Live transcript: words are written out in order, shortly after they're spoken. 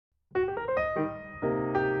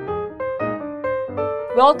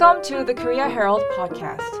Welcome to the Korea Herald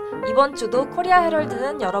podcast. 이번 주도 코리아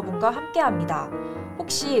헤럴드는 여러분과 함께합니다.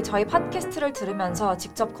 혹시 저희 팟캐스트를 들으면서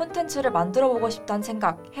직접 콘텐츠를 만들어보고 싶다는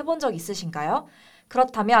생각 해본 적 있으신가요?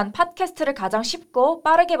 그렇다면 팟캐스트를 가장 쉽고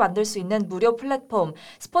빠르게 만들 수 있는 무료 플랫폼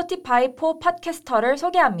스포티파이 포 팟캐스터를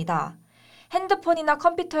소개합니다. 핸드폰이나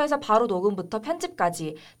컴퓨터에서 바로 녹음부터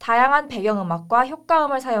편집까지 다양한 배경음악과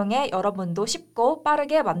효과음을 사용해 여러분도 쉽고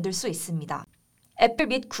빠르게 만들 수 있습니다. 애플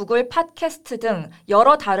및 구글 팟캐스트 등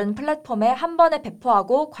여러 다른 플랫폼에 한 번에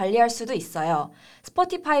배포하고 관리할 수도 있어요.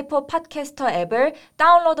 스포티파이 포 팟캐스터 앱을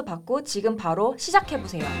다운로드 받고 지금 바로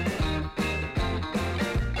시작해보세요.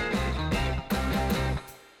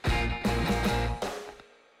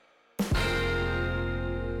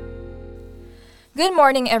 Good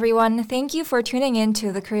morning, everyone. Thank you for tuning in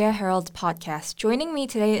to the Korea Herald podcast. Joining me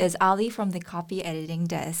today is Ali from the copy editing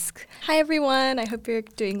desk. Hi, everyone. I hope you're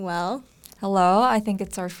doing well. Hello. I think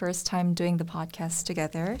it's our first time doing the podcast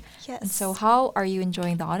together. Yes. And so how are you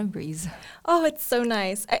enjoying the autumn breeze? Oh, it's so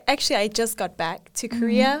nice. I just got back to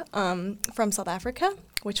Korea from South Africa,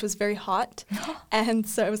 which was very hot. And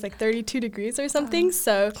so it was like 32 degrees or something.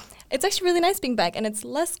 So it's actually really nice being back. And it's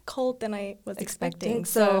less cold than I was expecting.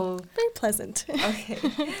 So very pleasant. Okay.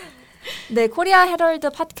 네, 코리아 헤럴드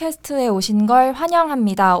팟캐스트에 오신 걸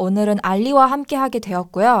환영합니다. 오늘은 알리와 함께하게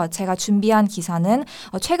되었고요. 제가 준비한 기사는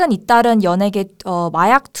최근 잇따른 연예계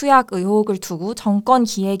마약 투약 의혹을 두고 정권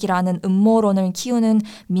기획이라는 음모론을 키우는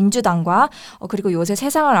민주당과 그리고 요새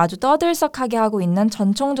세상을 아주 떠들썩하게 하고 있는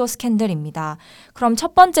전총조 스캔들입니다. 그럼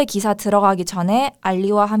첫 번째 기사 들어가기 전에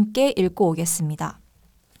알리와 함께 읽고 오겠습니다.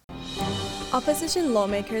 Opposition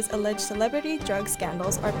lawmakers allege celebrity drug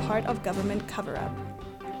scandals are part of government cover-up.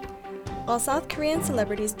 While South Korean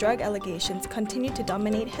celebrities' drug allegations continue to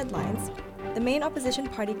dominate headlines, the main opposition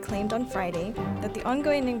party claimed on Friday that the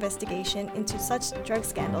ongoing investigation into such drug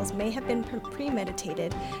scandals may have been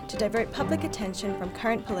premeditated to divert public attention from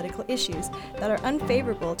current political issues that are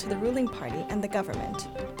unfavorable to the ruling party and the government.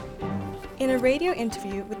 In a radio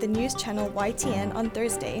interview with the news channel YTN on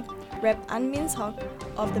Thursday, Rep. An Min-seok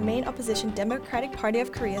of the main opposition Democratic Party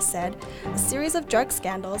of Korea said a series of drug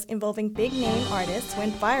scandals involving big-name artists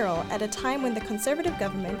went viral at a time when the conservative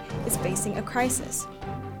government is facing a crisis.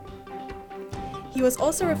 He was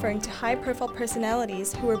also referring to high-profile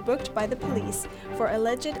personalities who were booked by the police for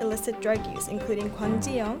alleged illicit drug use, including Kwon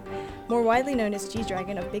Ji-young, more widely known as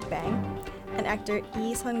G-Dragon of Big Bang, and actor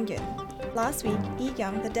Lee Sun-gyun. Last week, Lee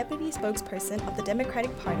Young, the deputy spokesperson of the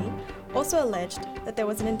Democratic Party, also alleged that there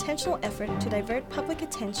was an intentional effort to divert public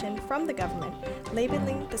attention from the government,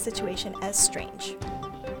 labeling the situation as strange.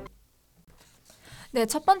 네,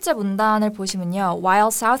 첫 번째 문단을 보시면요.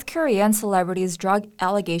 While South Korean celebrities' drug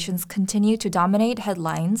allegations continue to dominate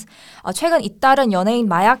headlines, 최근 잇따른 연예인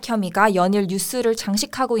마약 혐의가 연일 뉴스를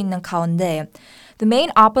장식하고 있는 가운데 The main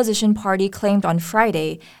opposition party claimed on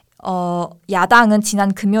Friday 야당은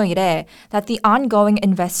지난 금요일에 that the ongoing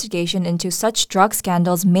investigation into such drug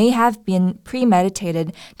scandals may have been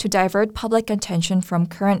premeditated to divert public attention from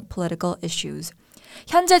current political issues.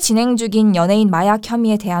 현재 진행 중인 연예인 마약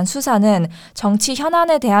혐의에 대한 수사는 정치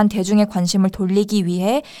현안에 대한 대중의 관심을 돌리기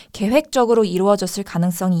위해 계획적으로 이루어졌을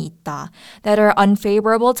가능성이 있다. That are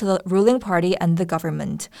unfavorable to the ruling party and the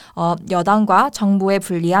government. 여당과 정부에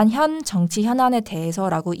불리한 현 정치 현안에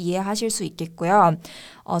대해서라고 이해하실 수 있겠고요.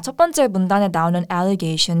 첫 번째 문단에 나오는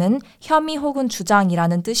allegation은 혐의 혹은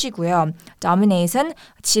주장이라는 뜻이고요. dominate은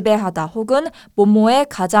지배하다 혹은 뭐뭐의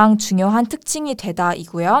가장 중요한 특징이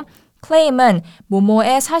되다이고요. claim은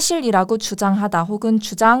뭐뭐의 사실이라고 주장하다 혹은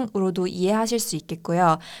주장으로도 이해하실 수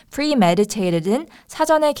있겠고요. premeditated은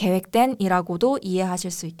사전에 계획된이라고도 이해하실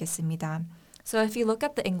수 있겠습니다. So if you look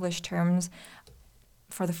at the English terms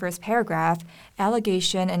for the first paragraph,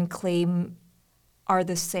 allegation and claim are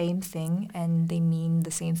the same thing and they mean the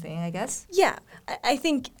same thing, I guess? Yeah, I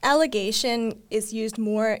think allegation is used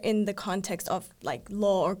more in the context of like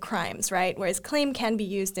law or crimes, right? Whereas claim can be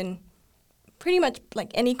used in pretty much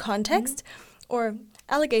like any context, or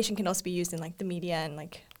allegation can also be used in like the media and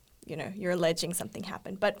like, you know, you're alleging something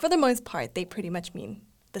happened. But for the most part, they pretty much mean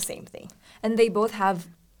the same thing. And they both have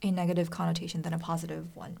a negative connotation than a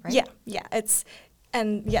positive one, right? Yeah,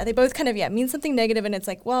 they both kind of mean something negative, and it's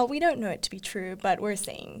like, well, we don't know it to be true, but we're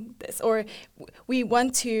saying this, or we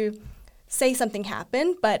want to say something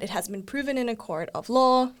happened, but it hasn't been proven in a court of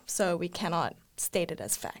law, so we cannot state it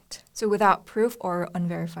as fact. So without proof or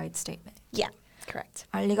unverified statement. Yeah, correct.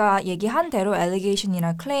 알리가 얘기한 대로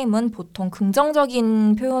allegation이나 claim은 보통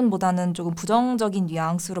긍정적인 표현보다는 조금 부정적인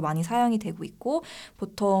뉘앙스로 많이 사용이 되고 있고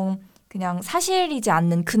보통 그냥 사실이지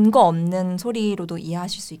않는 근거 없는 소리로도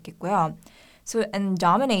이해하실 수 있겠고요. So, and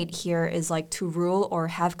dominate here is like to rule or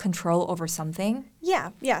have control over something.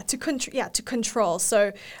 To control.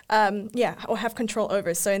 So, or have control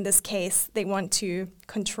over. So in this case, they want to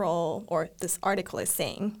control, or this article is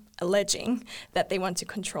alleging that they want to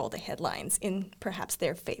control the headlines in perhaps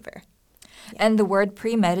their favor. And the word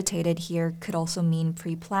premeditated here could also mean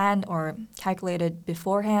pre-planned or calculated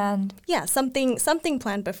beforehand. Yeah, something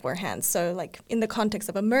planned beforehand. So like in the context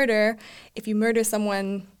of a murder, if you murder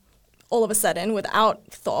someone all of a sudden without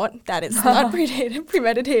thought, that is not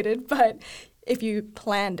premeditated, but if you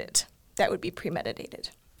planned it, that would be premeditated.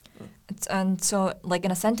 And so, like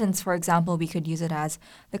in a sentence, for example, we could use it as,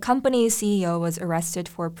 the company's CEO was arrested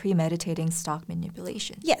for premeditating stock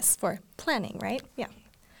manipulation. Yes, for planning, right? Yeah.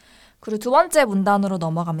 그리고 두 번째 문단으로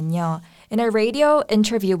넘어가면요. In a radio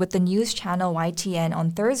interview with the news channel YTN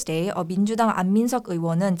on Thursday, 민주당 안민석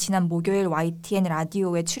의원은 지난 목요일 YTN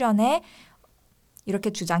라디오에 출연해 이렇게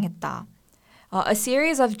주장했다. A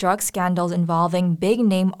series of drug scandals involving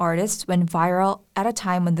big-name artists went viral at a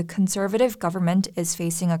time when the conservative government is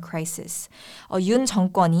facing a crisis. 윤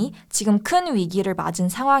정권이 지금 큰 위기를 맞은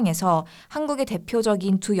상황에서 한국의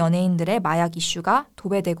대표적인 두 연예인들의 마약 이슈가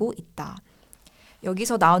도배되고 있다.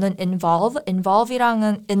 여기서 나오는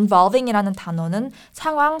involving이라는 단어는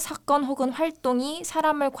상황, 사건 혹은 활동이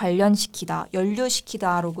사람을 관련시키다,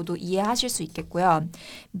 연루시키다라고도 이해하실 수 있겠고요.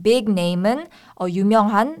 big name은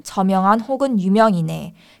유명한, 저명한 혹은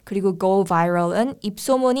유명인의, 그리고 go viral은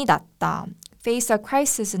입소문이 났다. face a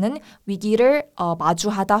crisis는 위기를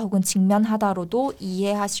마주하다 혹은 직면하다로도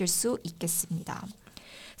이해하실 수 있겠습니다.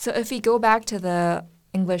 So if we go back to the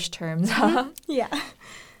English terms, Yeah.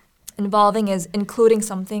 Involving is including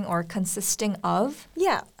something or consisting of.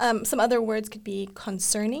 Yeah, some other words could be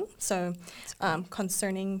concerning. So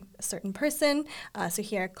concerning a certain person. So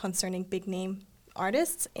here, concerning big name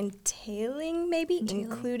artists. Entailing, maybe.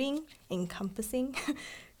 Including, encompassing,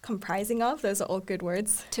 comprising of. Those are all good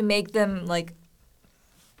words. To make them like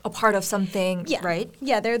a part of something, right?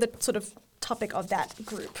 Yeah, they're the sort of topic of that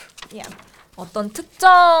group. Yeah. 어떤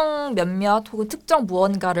특정 몇몇 혹은 특정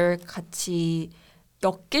무언가를 같이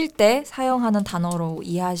엮일 때 사용하는 단어로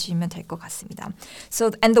이해하시면 될 것 같습니다. So,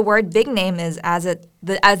 and the word big name is as the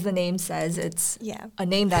name says, it's a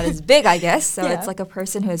name that is big, I guess. So it's like a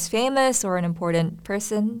person who is famous or an important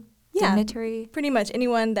person, dignitary. Pretty much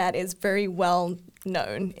anyone that is very well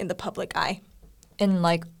known in the public eye. In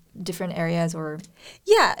like different areas or?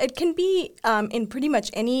 Yeah, it can be in pretty much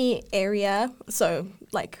any area. So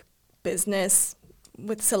like business,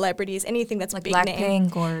 with celebrities, anything that's like a big Blackpink name.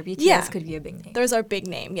 or BTS could be a big name. Those are big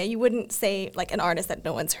name. Yeah, you wouldn't say like an artist that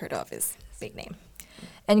no one's heard of is big name.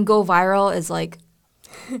 And go viral is like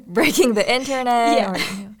breaking the internet. Yeah. Or,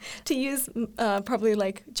 To use probably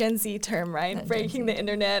like Gen Z term, right? Breaking the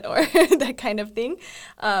internet or that kind of thing.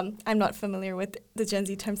 I'm not familiar with the Gen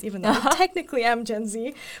Z terms, even though technically I'm Gen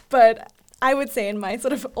Z. But I would say in my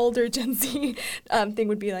sort of older Gen Z thing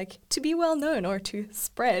would be like to be well known or to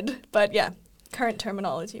spread. But yeah. Current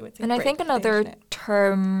terminology would say. And I think another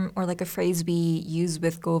term or like a phrase we use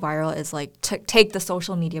with go viral is like take the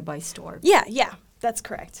social media by storm. Yeah, that's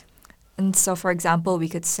correct. And so, for example, we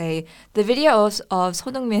could say the video of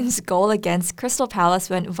손흥민's goal against Crystal Palace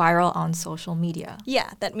went viral on social media.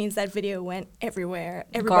 Yeah, that means that video went everywhere.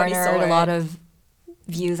 Everybody saw it. Garnered a lot of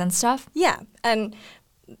views and stuff. Yeah, and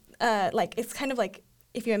like it's kind of like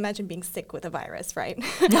if you imagine being sick with a virus, right?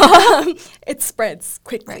 It spreads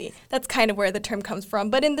quickly. Right. That's kind of where the term comes from.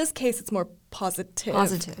 But in this case, it's more positive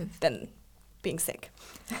than being sick.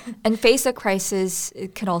 And face a crisis,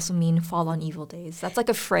 it could also mean fall on evil days. That's like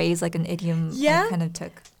a phrase, like an idiom I kind of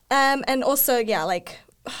took. And also, like,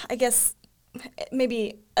 I guess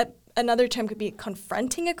maybe another term could be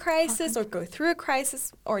confronting a crisis or go through a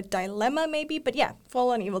crisis or dilemma maybe. But yeah,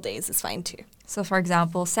 fall on evil days is fine too. So for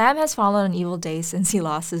example, Sam has fallen on evil days since he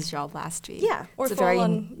lost his job last week. Yeah. Or it's a fall very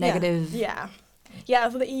on, negative. Yeah,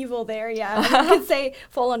 for the evil there, yeah. You could say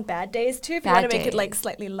fall on bad days too if you want to make it like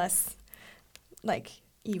slightly less like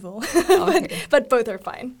evil. but both are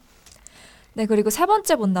fine. 네, 그리고 세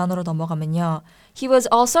번째 문단으로 넘어가면요. He was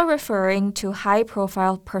also referring to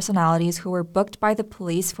high-profile personalities who were booked by the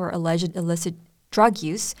police for alleged illicit drug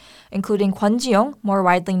use, including 권지용, more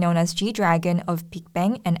widely known as G-Dragon of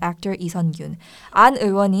빅뱅, and actor 이선균. 안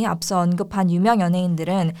의원이 앞서 언급한 유명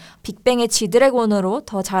연예인들은 빅뱅의 지드래곤으로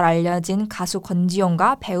더 잘 알려진 가수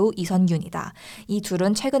권지용과 배우 이선균이다. 이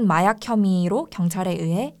둘은 최근 마약 혐의로 경찰에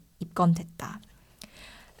의해 입건됐다.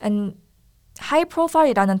 And high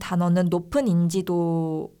profile이라는 단어는 높은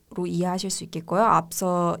인지도로 이해하실 수 있겠고요.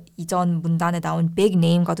 앞서 이전 문단에 나온 big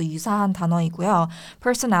name과도 유사한 단어이고요.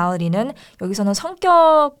 personality는 여기서는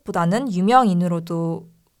성격보다는 유명인으로도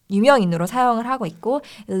유명인으로 사용을 하고 있고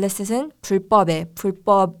illicit은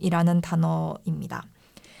불법이라는 단어입니다.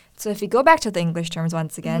 So if we go back to the English terms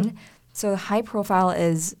once again, so high profile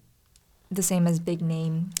is the same as big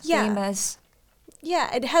name, Yeah. famous.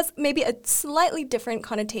 Yeah, it has maybe a slightly different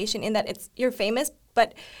connotation in that you're famous,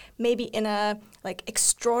 but maybe in a like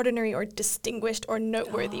extraordinary or distinguished or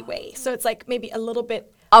noteworthy way. So it's like maybe a little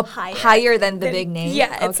bit higher than the big name.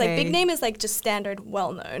 Yeah, it's like Okay. big name is like just standard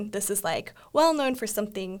well known. This is like well known for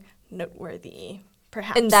something noteworthy,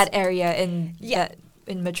 perhaps. In that area Yeah.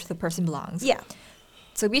 in which the person belongs. Yeah.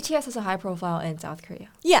 So BTS has a high profile in South Korea.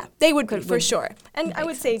 Yeah, they would be Could- for would sure. And I make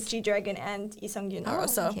would say sense. G-Dragon and Lee Sung-yoon are Oh,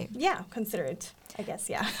 also, okay. yeah, considered, I guess,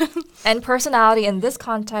 yeah. And personality in this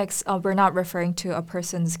context, we're not referring to a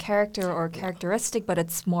person's character or characteristic, but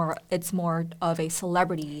it's more of a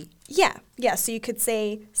celebrity. Yeah, so you could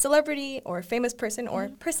say celebrity or famous person or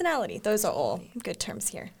personality. Those are all good terms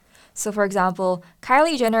here. So, for example,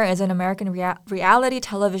 Kylie Jenner is an American reality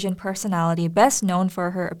television personality best known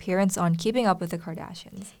for her appearance on Keeping Up with the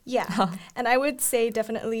Kardashians. Yeah, and I would say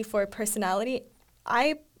definitely for personality,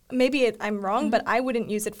 I'm wrong, but I wouldn't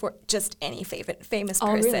use it for just any famous Oh,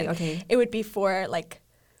 person. really? Okay. It would be for like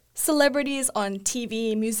celebrities on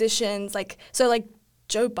TV, musicians, like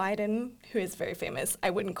Joe Biden, who is very famous. I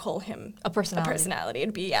wouldn't call him A personality. A personality.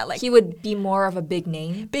 It'd be like He would be more of a big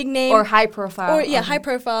name. big name Or high profile. or high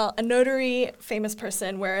profile, a notary, famous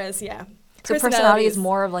person. Whereas So personality is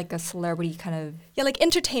more of like a celebrity kind of. yeah, like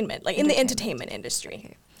entertainment, like in the entertainment industry.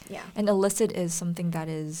 Okay. Yeah. And illicit is something that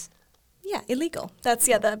is. Yeah, illegal. That's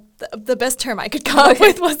the best term I could come up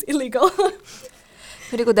with was illegal.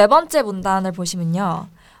 그리고 네 번째 문단을 보시면요.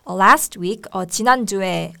 Last week,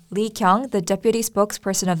 지난주에 Lee Kyung, the deputy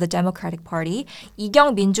spokesperson of the Democratic Party,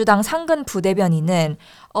 이경 민주당 상근 부대변인은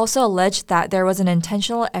also alleged that there was an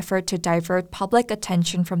intentional effort to divert public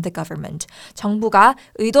attention from the government. 정부가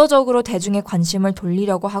의도적으로 대중의 관심을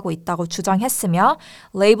돌리려고 하고 있다고 주장했으며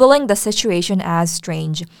labeling the situation as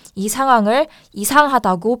strange. 이 상황을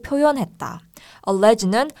이상하다고 표현했다.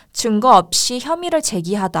 allege는 증거 없이 혐의를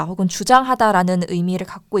제기하다 혹은 주장하다라는 의미를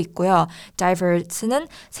갖고 있고요. divert는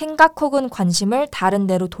생각 혹은 관심을 다른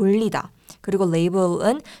데로 돌리다. 그리고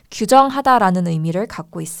label은 규정하다라는 의미를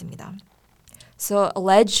갖고 있습니다. So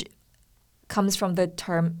allege comes from the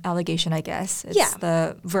term allegation, I guess. It's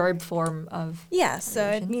the verb form of Yeah, so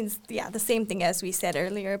it allegation. means the same thing as we said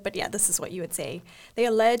earlier. But this is what you would say. They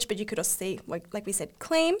allege, but you could also say like we said,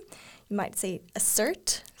 claim. You might say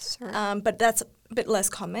assert. But that's a bit less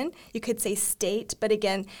common. You could say state, but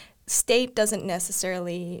again, state doesn't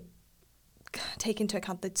necessarily take into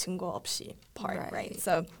account the 증거 없이 part, right?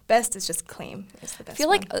 So best is just claim is the best. I feel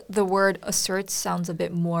like the word assert sounds a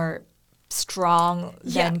bit more strong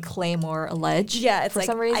than claim or allege. Yeah, it's for like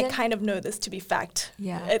some reason. I kind of know this to be fact.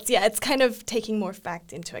 Yeah. It's kind of taking more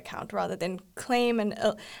fact into account rather than claim and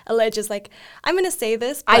allege is like I'm going to say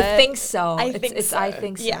this. But I think so. I It's- think it's so. I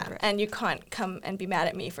think so. Yeah, and you can't come and be mad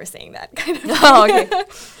at me for saying that kind of. Oh, okay.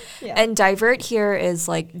 Yeah. And divert here is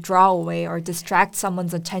like draw away or distract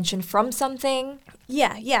someone's attention from something.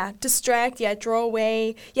 Yeah, distract. Yeah, draw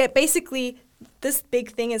away. Yeah, basically. This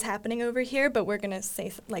big thing is happening over here, but we're gonna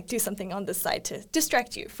say do something on this side to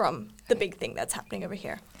distract you from the big thing that's happening over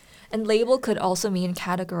here. And label could also mean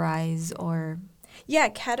categorize or Yeah,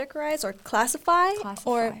 categorize or classify. or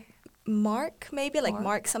classify. mark maybe like Mark.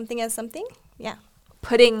 mark something as something. Yeah,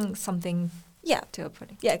 Putting something yeah, to a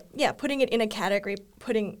pudding. yeah. Putting it in a category,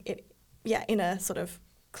 putting it in a sort of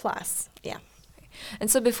class. Yeah.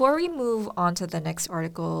 And so before we move on to the next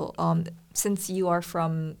article, since you are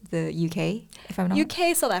from the UK, if I'm not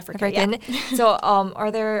UK, South Africa. African, so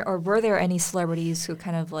were there any celebrities who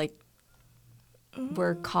kind of like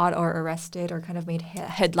were caught or arrested or kind of made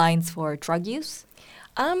headlines for drug use?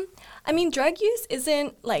 I mean, drug use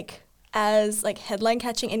isn't like as like headline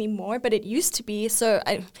catching anymore, but it used to be. So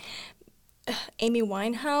Amy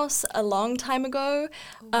Winehouse a long time ago,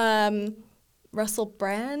 Russell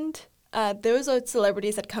Brand. Those are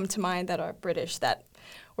celebrities that come to mind that are British that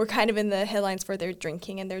were kind of in the headlines for their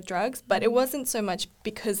drinking and their drugs, but it wasn't so much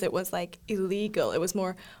because it was like illegal. It was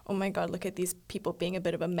more, oh my God, look at these people being a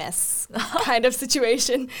bit of a mess kind of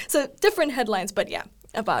situation. So different headlines, but yeah,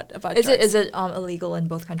 about Is drugs. it illegal in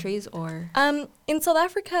both countries or? In South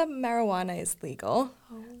Africa, marijuana is legal,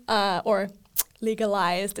 or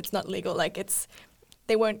legalized. It's not legal. Like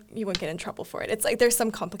you won't get in trouble for it. It's like there's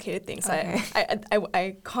some complicated things. Okay.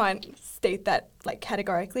 I can't state that like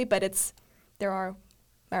categorically, but there are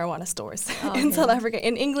marijuana stores in South Africa.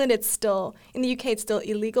 In England, in the UK, it's still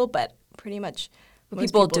illegal, but pretty much most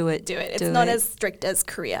People do it. It's not as strict as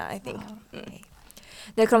Korea, I think. Okay.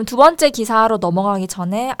 네, 그럼 두 번째 기사로 넘어가기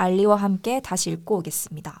전에 알리와 함께 다시 읽고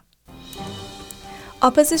오겠습니다.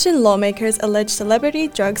 Opposition lawmakers allege celebrity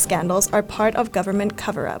drug scandals are part of government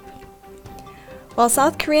cover-up. While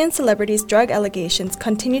South Korean celebrities' drug allegations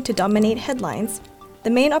continue to dominate headlines, the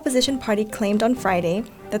main opposition party claimed on Friday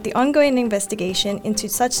that the ongoing investigation into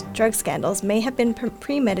such drug scandals may have been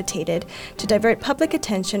premeditated to divert public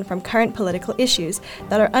attention from current political issues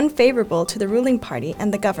that are unfavorable to the ruling party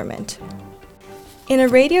and the government. In a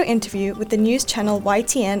radio interview with the news channel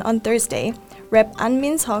YTN on Thursday, Rep. An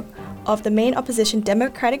Min-seok of the main opposition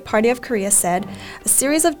Democratic Party of Korea said a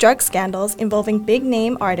series of drug scandals involving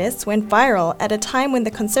big-name artists went viral at a time when the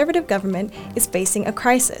conservative government is facing a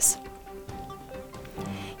crisis.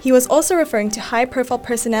 He was also referring to high-profile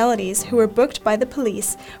personalities who were booked by the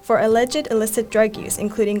police for alleged illicit drug use,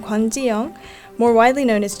 including Kwon Ji-young, more widely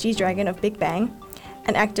known as G-Dragon of Big Bang,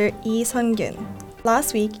 and actor Lee Sung-gyun.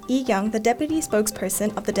 Last week, Lee Kyung, the deputy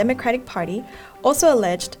spokesperson of the Democratic Party, also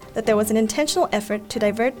alleged that there was an intentional effort to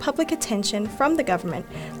divert public attention from the government,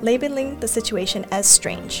 labeling the situation as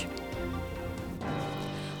strange.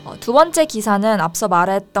 두 번째 기사는 앞서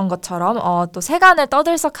말했던 것처럼 또 세간을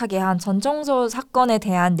떠들썩하게 한 전청조 사건에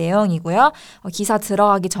대한 내용이고요. 기사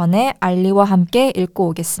들어가기 전에 알리와 함께 읽고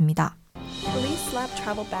오겠습니다. Police slap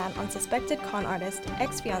travel ban on suspected con artist,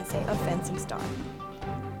 ex-fiancé of fencing star.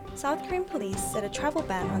 South Korean police set a travel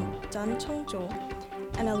ban on Jeon Chong-jo,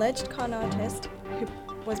 an alleged con artist who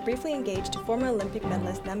was briefly engaged to former Olympic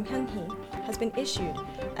medalist Nam Hyun-hee, has been issued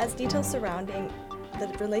as details surrounding the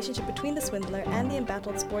relationship between the swindler and the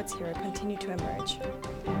embattled sports hero continue to emerge.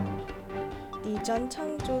 The Jeon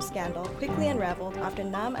Chong-jo scandal quickly unraveled after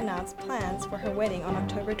Nam announced plans for her wedding on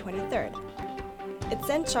October 23rd. It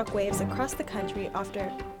sent shockwaves across the country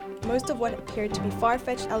after most of what appeared to be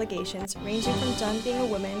far-fetched allegations, ranging from Jeon being a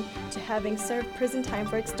woman to having served prison time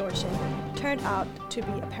for extortion, turned out to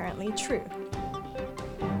be apparently true.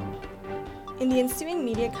 In the ensuing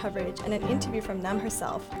media coverage and an interview from Nam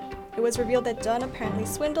herself, it was revealed that Jeon apparently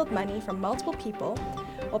swindled money from multiple people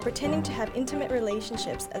while pretending to have intimate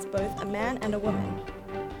relationships as both a man and a woman.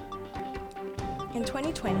 In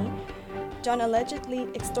 2020, Jeon allegedly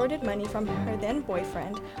extorted money from her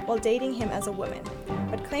then-boyfriend while dating him as a woman,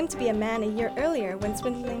 but claimed to be a man a year earlier when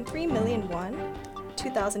swindling 3 million won,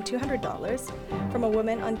 $2,200, from a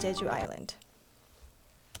woman on Jeju Island.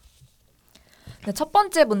 네, 첫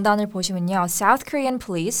번째 문단을 보시면요. South Korean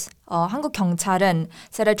police, 한국 경찰은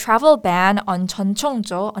set a travel ban on Jeon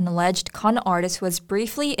Chong-jo, an alleged con artist who was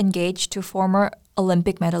briefly engaged to former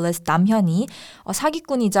Olympic medalist 남현이,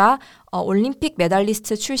 사기꾼이자 올림픽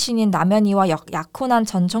메달리스트 출신인 남현이와 약혼한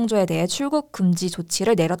전청조에 대해 출국 금지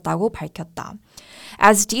조치를 내렸다고 밝혔다.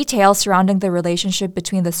 As details surrounding the relationship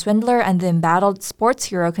between the swindler and the embattled sports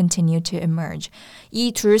hero continue to emerge.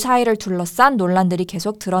 이 둘 사이를 둘러싼 논란들이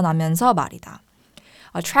계속 드러나면서 말이다.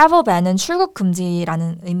 travel ban은 출국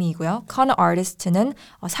금지라는 의미이고요. con artist는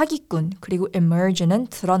사기꾼, 그리고 emerge는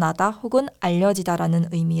드러나다 혹은 알려지다라는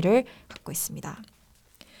의미를 갖고 있습니다.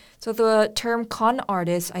 So the term con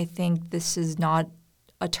artist, I think this is not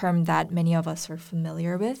a term that many of us are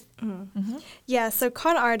familiar with. Yeah, so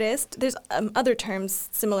con artist, there's other terms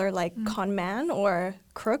similar like con man or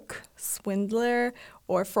crook, swindler,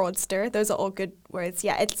 or fraudster. Those are all good words.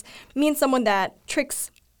 Yeah, it means someone that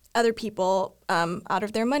tricks other people out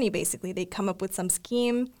of their money, basically. They come up with some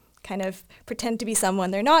scheme, kind of pretend to be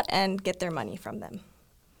someone they're not, and get their money from them.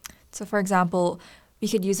 So for example, we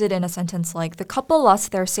could use it in a sentence like, the couple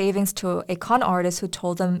lost their savings to a con artist who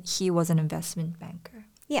told them he was an investment banker.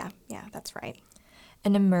 Yeah, that's right.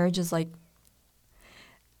 And emerge is like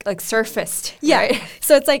surfaced. Yeah, right?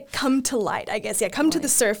 So it's like come to light, I guess. Yeah, come to the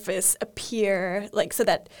surface, appear, like so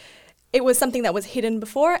that it was something that was hidden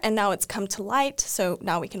before and now it's come to light, so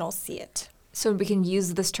now we can all see it. So we can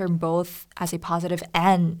use this term both as a positive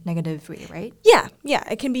and negative way, right? Yeah,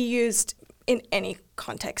 it can be used in any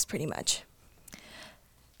context pretty much.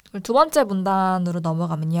 두 번째 문단으로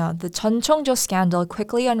넘어가면요. The Jeon Chong-jo scandal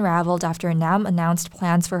quickly unraveled after Nam announced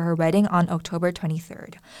plans for her wedding on October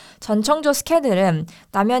 23rd. 전청조 스캔들은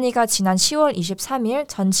남현이가 지난 10월 23일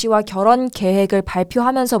전 씨와 결혼 계획을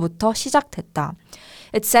발표하면서부터 시작됐다.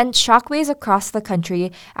 It sent shockwaves across the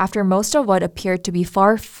country after most of what appeared to be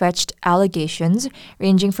far-fetched allegations,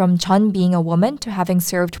 ranging from Jeon being a woman to having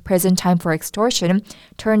served prison time for extortion,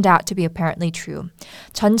 turned out to be apparently true.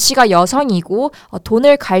 전 씨가 여성이고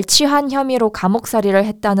돈을 갈취한 혐의로 감옥살이를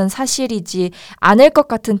했다는 사실이지 않을 것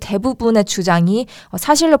같은 대부분의 주장이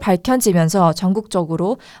사실로 밝혀지면서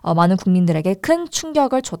전국적으로 많은 국민들에게 큰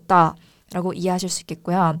충격을 줬다라고 이해하실 수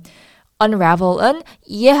있겠고요. unravel은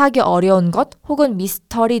이해하기 어려운 것 혹은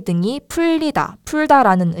미스터리 등이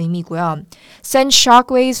풀다라는 의미고요. send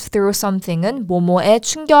shockwaves through something은 뭐뭐에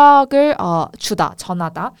충격을 주다,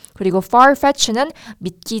 전하다. 그리고 far-fetch는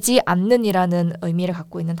믿기지 않는이라는 의미를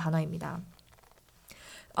갖고 있는 단어입니다.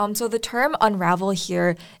 So the term unravel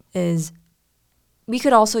here is we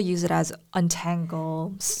could also use it as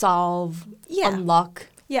untangle, solve, unlock.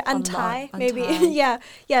 Yeah, untie, maybe. Untie.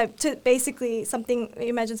 yeah. To basically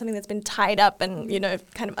imagine something that's been tied up and,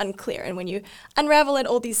 kind of unclear. And when you unravel it,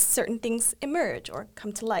 all these certain things emerge or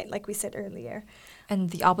come to light, like we said earlier.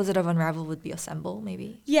 And the opposite of unravel would be assemble,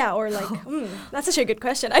 maybe? Yeah, or like, that's such a good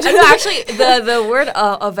question. I know, actually, the word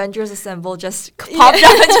Avengers Assemble just popped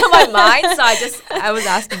up into my mind, so I was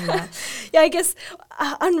asking that. Yeah, I guess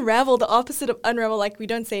unravel, the opposite of unravel, like we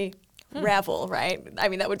don't say ravel, right? I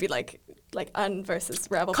mean, that would be like un versus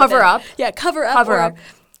ravel. Cover up. Yeah, cover up. Cover up.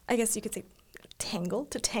 I guess you could say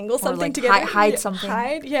to tangle or something like together. Hide something.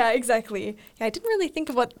 Hide, yeah, exactly. Yeah, I didn't really think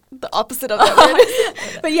of what the opposite of that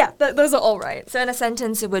word. But yeah, those are all right. So in a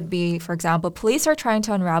sentence, it would be, for example, police are trying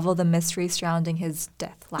to unravel the mystery surrounding his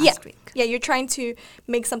death last week. Yeah, you're trying to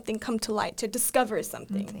make something come to light, to discover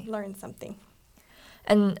something, learn something.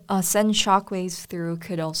 And send shockwaves through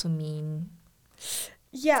could also mean...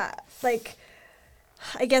 Yeah, like...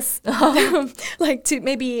 I guess, like to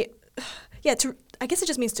maybe, I guess it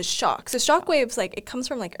just means to shock. So shock waves, like it comes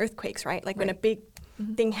from like earthquakes, right? Like when a big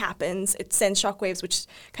thing happens, it sends shock waves, which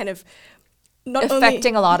kind of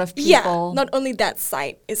affecting a lot of people. Yeah, not only that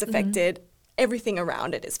site is affected, everything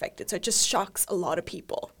around it is affected. So it just shocks a lot of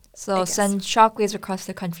people. So send shockwaves across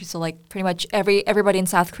the country. So like pretty much everybody in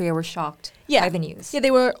South Korea were shocked by the news. Yeah, they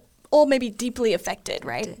were all maybe deeply affected,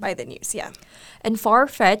 right, by the news, yeah. And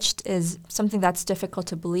far-fetched is something that's difficult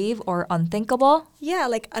to believe or unthinkable. Yeah,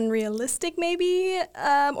 like unrealistic maybe,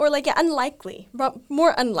 or like, unlikely,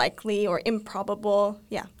 more unlikely or improbable.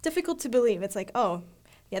 Yeah, difficult to believe. It's like, oh,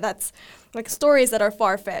 yeah, that's like stories that are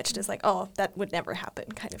far-fetched. It's like, oh, that would never happen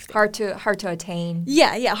kind of thing. Hard to attain.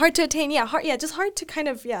 Yeah, hard to attain. Yeah, just hard to kind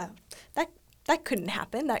of, that couldn't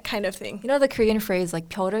happen, that kind of thing. You know the Korean phrase like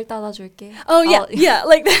별을 따다줄게? Oh yeah,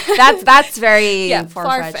 like that's very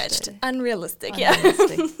far-fetched, unrealistic.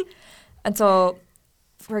 And so,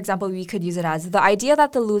 for example, we could use it as the idea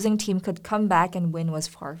that the losing team could come back and win was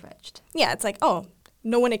far-fetched. Yeah, it's like, oh,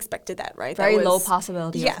 no one expected that, right? Very low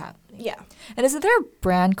possibility of happening. Yeah. And isn't there a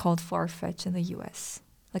brand called Farfetch in the U.S.?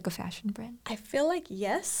 Like a fashion brand? I feel like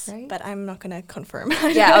yes, right? But I'm not going to confirm.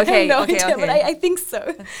 Yeah, okay. I have no idea, but I think so.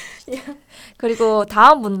 Yeah. 그리고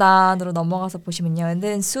다음 문단으로 넘어가서 보시면요. In the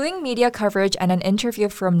ensuing media coverage and an interview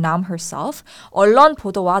from Nam herself, 언론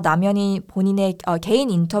보도와 남연이 본인의 개인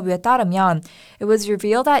인터뷰에 따르면 it was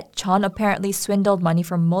revealed that John apparently swindled money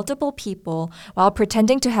from multiple people while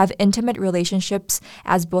pretending to have intimate relationships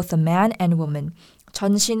as both a man and woman.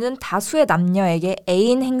 전 씨는 다수의 남녀에게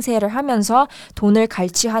애인 행세를 하면서 돈을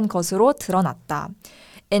갈취한 것으로 드러났다.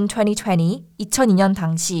 In 2020년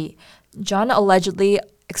당시, John allegedly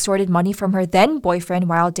extorted money from her then boyfriend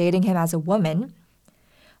while dating him as a woman.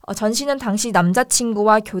 전 씨는 당시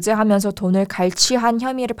남자친구와 교제하면서 돈을 갈취한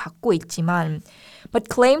혐의를 받고 있지만 but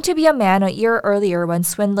claimed to be a man a year earlier when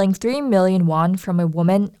swindling 3 million won from a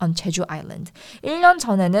woman on Jeju Island. 1년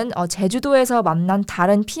전에는 제주도에서 만난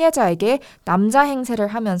다른 피해자에게 남자 행세를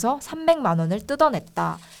하면서 300만 원을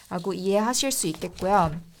뜯어냈다라고 이해하실 수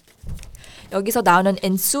있겠고요. 여기서 나오는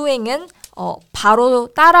ensuing은 바로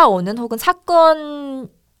따라오는 혹은 사건이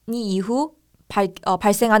이후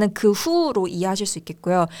발생하는 그 후로 이해하실 수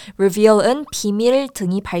있겠고요. Reveal은 비밀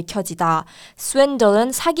등이 밝혀지다.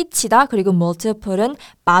 Swindle은 사기치다. 그리고 multiple은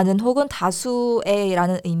많은 혹은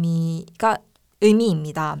다수의라는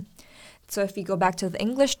의미입니다. So if we go back to the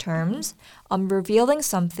English terms, revealing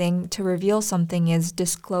something, to reveal something is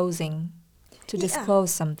disclosing. To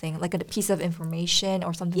disclose something, like a piece of information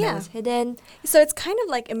or something that was hidden. So it's kind of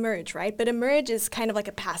like emerge, right? But emerge is kind of like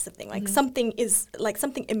a passive thing. Like something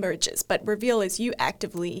emerges, but reveal is you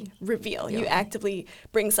actively reveal. You actively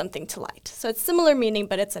bring something to light. So it's similar meaning,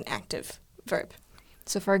 but it's an active verb.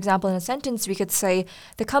 So for example, in a sentence, we could say,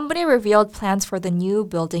 the company revealed plans for the new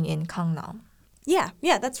building in Gangnam. Yeah,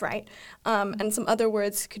 that's right. And some other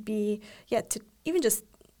words could be, to even just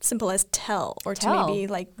simple as tell or to maybe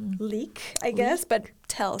like leak, I guess, but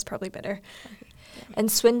tell is probably better. Okay.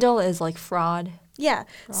 And swindle is like fraud. Yeah.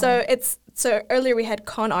 Fraud. So earlier we had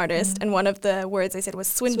con artist and one of the words I said was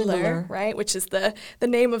swindler, right? Which is the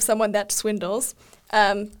name of someone that swindles.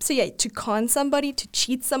 To con somebody, to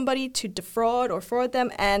cheat somebody, to defraud or fraud them,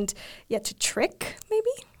 and to trick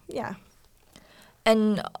maybe. Yeah.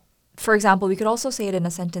 And for example, we could also say it in a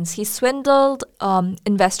sentence. He swindled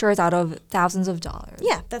investors out of thousands of dollars.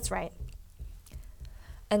 Yeah, that's right.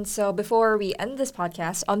 And so before we end this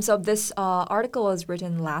podcast, so this article was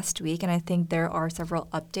written last week, and I think there are several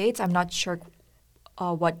updates. I'm not sure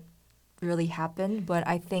what really happened, but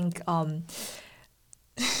I think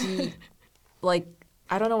he, like,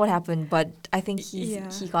 I don't know what happened, but I think he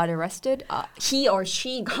got arrested. He or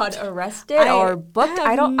she got arrested or booked.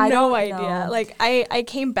 I don't no idea. know. Like I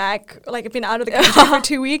came back. Like I've been out of the country for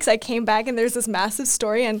 2 weeks. I came back and there's this massive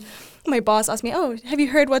story, and my boss asked me, "Oh, have you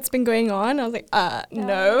heard what's been going on?" I was like,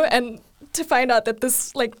 no. And to find out that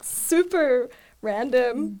this like super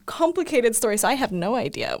random, complicated story, so I have no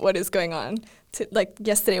idea what is going on. Like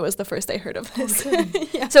yesterday was the first I heard of this.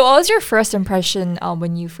 Yeah. So what was your first impression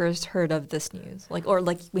when you first heard of this news? Or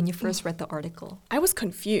when you first read the article? I was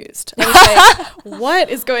confused. I was like, what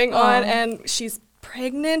is going on? And she's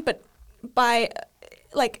pregnant, but by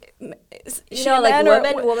like, woman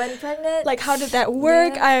pregnant? Like, how did that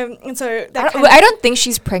work? Yeah. And so I don't think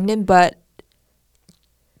she's pregnant, but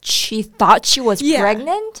she thought she was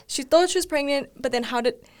pregnant? She thought she was pregnant, but then how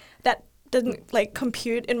did that didn't like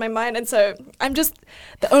compute in my mind, and so I'm just,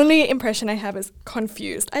 the only impression I have is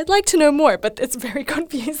confused. I'd like to know more, but it's very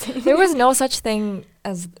confusing. There was no such thing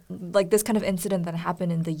as like this kind of incident that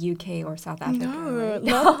happened in the UK or South Africa. No,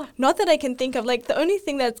 right? not that I can think of. Like the only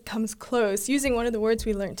thing that comes close, using one of the words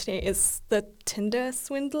we learned today, is the Tinder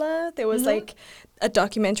swindler. There was like a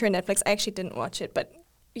documentary on Netflix. I actually didn't watch it, but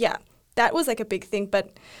yeah, that was like a big thing,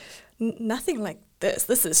 but nothing like this.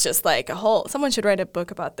 This is just like someone should write a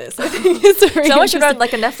book about this. I think it's really someone should write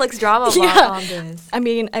like a Netflix drama on this. I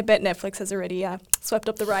mean, I bet Netflix has already swept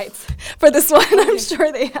up the rights for this one. I'm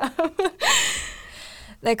sure they have.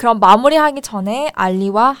 네, 그럼 마무리하기 전에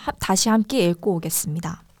알리와 다시 함께 읽고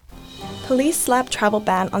오겠습니다. Police slap travel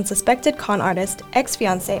ban on suspected con artist,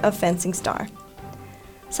 ex-fiancé of fencing star.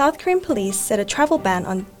 South Korean police said a travel ban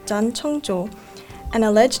on Jun Chong-jo, an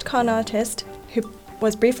alleged con artist who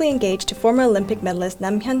was briefly engaged to former Olympic medalist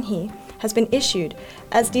Nam Hyun-hee, has been issued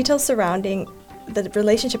as details surrounding the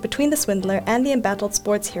relationship between the swindler and the embattled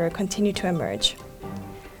sports hero continue to emerge.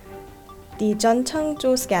 The Jun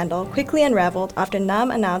Chong-jo scandal quickly unraveled after Nam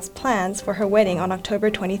announced plans for her wedding on October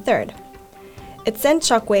 23rd. It sent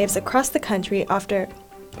shockwaves across the country after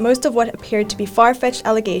most of what appeared to be far-fetched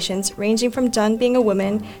allegations, ranging from Jun being a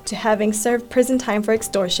woman to having served prison time for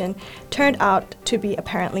extortion, turned out to be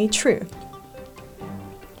apparently true.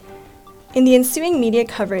 In the ensuing media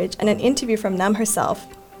coverage and an interview from Nam herself,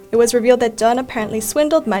 it was revealed that Jun apparently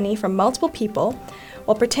swindled money from multiple people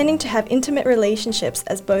while pretending to have intimate relationships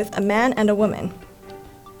as both a man and a woman.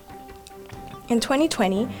 In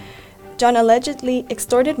 2020, Jun allegedly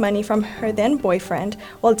extorted money from her then-boyfriend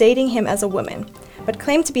while dating him as a woman, but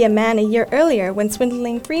claimed to be a man a year earlier when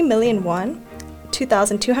swindling 3 million won,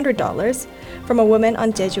 $2,200, from a woman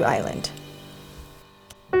on Jeju Island.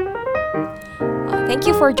 Thank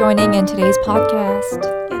you for joining in today's podcast.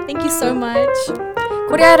 Yeah, thank you so much.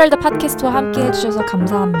 코리아 헤럴드 팟캐스트와 함께 해주셔서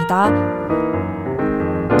감사합니다.